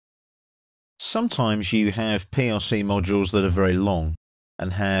Sometimes you have PLC modules that are very long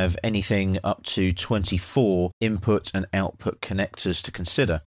and have anything up to 24 input and output connectors to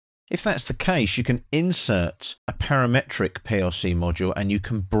consider. If that's the case, you can insert a parametric PLC module and you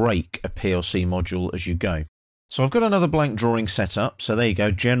can break a PLC module as you go. So I've got another blank drawing set up. So there you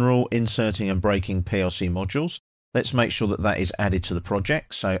go, General, Inserting and Breaking PLC Modules. Let's make sure that that is added to the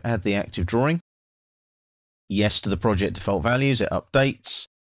project. So add the active drawing. Yes to the project default values, it updates.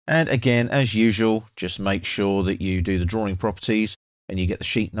 And again, as usual, just make sure that you do the drawing properties and you get the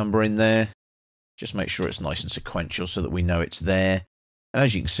sheet number in there. Just make sure it's nice and sequential so that we know it's there. And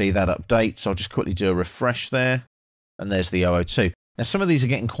as you can see, that updates. I'll just quickly do a refresh there. And there's the 002. Now, some of these are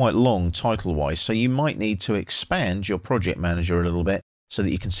getting quite long title-wise, so you might need to expand your project manager a little bit so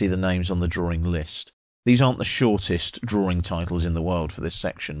that you can see the names on the drawing list. These aren't the shortest drawing titles in the world for this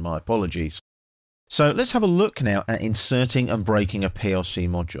section. My apologies. So let's have a look now at inserting and breaking a PLC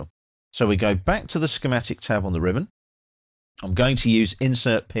module. So we go back to the schematic tab on the ribbon. I'm going to use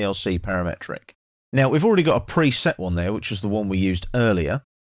Insert PLC Parametric. Now we've already got a preset one there, which was the one we used earlier.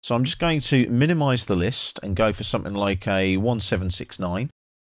 So I'm just going to minimize the list and go for something like a 1769.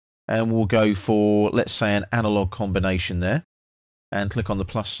 And we'll go for, let's say, an analog combination there. And click on the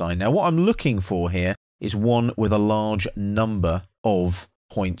plus sign. Now what I'm looking for here is one with a large number of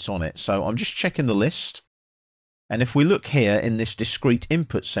points on it. So I'm just checking the list. And if we look here in this discrete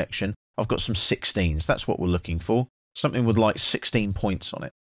input section, I've got some 16s. That's what we're looking for. Something with like 16 points on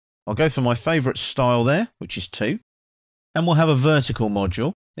it. I'll go for my favorite style there, which is 2. And we'll have a vertical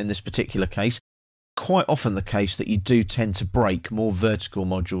module in this particular case. Quite often the case that you do tend to break more vertical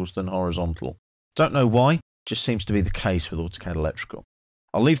modules than horizontal. Don't know why, just seems to be the case with AutoCAD Electrical.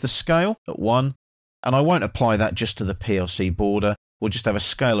 I'll leave the scale at 1, and I won't apply that just to the PLC border. We'll just have a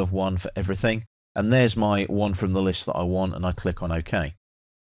scale of 1 for everything. And there's my one from the list that I want, and I click on OK.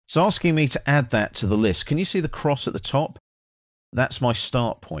 It's asking me to add that to the list. Can you see the cross at the top? That's my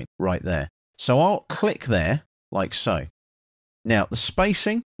start point right there. So I'll click there, like so. Now, the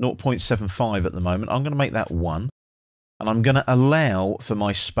spacing, 0.75 at the moment, I'm going to make that 1. And I'm going to allow for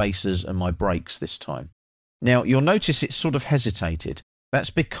my spacers and my breaks this time. Now, you'll notice it sort of hesitated.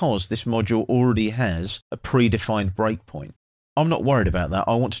 That's because this module already has a predefined breakpoint. I'm not worried about that.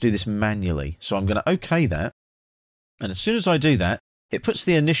 I want to do this manually. So I'm going to OK that. And as soon as I do that, it puts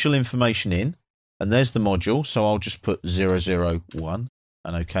the initial information in. And there's the module. So I'll just put 001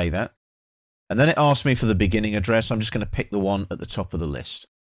 and OK that. And then it asks me for the beginning address. I'm just going to pick the one at the top of the list.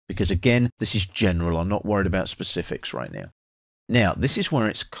 Because again, this is general. I'm not worried about specifics right now. Now, this is where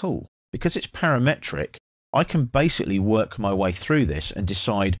it's cool. Because it's parametric, I can basically work my way through this and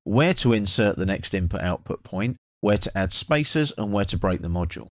decide where to insert the next input-output point, where to add spacers, and where to break the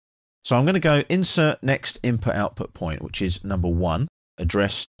module. So I'm going to go Insert Next Input-Output Point, which is number 1,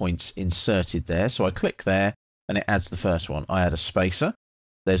 address points inserted there. So I click there, and it adds the first one. I add a spacer.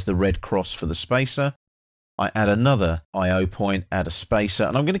 There's the red cross for the spacer. I add another I/O point, add a spacer,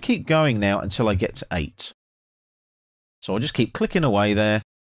 and I'm going to keep going now until I get to 8. So I'll just keep clicking away there,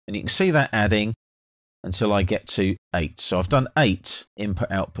 and you can see that adding until I get to 8. So I've done 8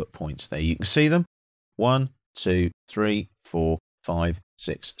 input-output points there. You can see them. 1, 2, 3, 4, 5,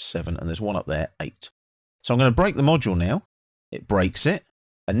 6, 7, and there's one up there, 8. So I'm going to break the module now. It breaks it.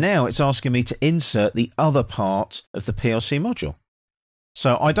 And now it's asking me to insert the other part of the PLC module.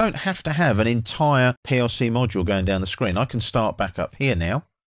 So I don't have to have an entire PLC module going down the screen. I can start back up here now.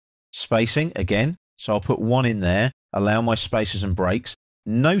 Spacing again. So I'll put 1 in there, allow my spacers and breaks.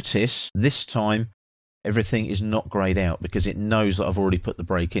 Notice this time everything is not grayed out because it knows that I've already put the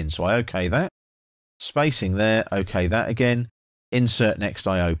break in. So I OK that. Spacing there, OK that again. Insert next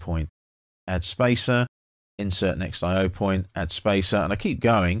I/O point. Add spacer. Insert next I/O point. Add spacer. And I keep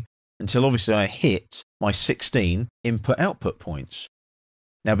going until obviously I hit my 16 input-output points.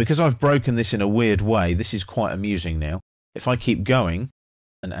 Now, because I've broken this in a weird way, this is quite amusing now. If I keep going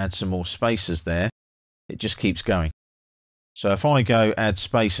and add some more spacers there, it just keeps going. So if I go add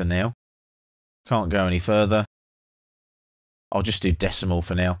spacer now, can't go any further. I'll just do decimal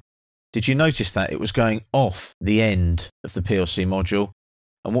for now. Did you notice that? It was going off the end of the PLC module.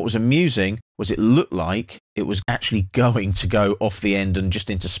 And what was amusing was it looked like it was actually going to go off the end and just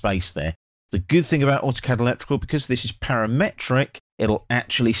into space there. The good thing about AutoCAD Electrical, because this is parametric, it'll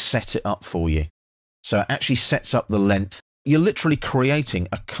actually set it up for you. So it actually sets up the length. You're literally creating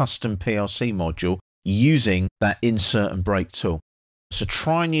a custom PLC module using that insert and break tool. So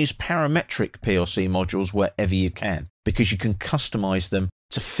try and use parametric PLC modules wherever you can, because you can customize them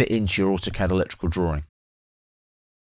to fit into your AutoCAD Electrical drawing.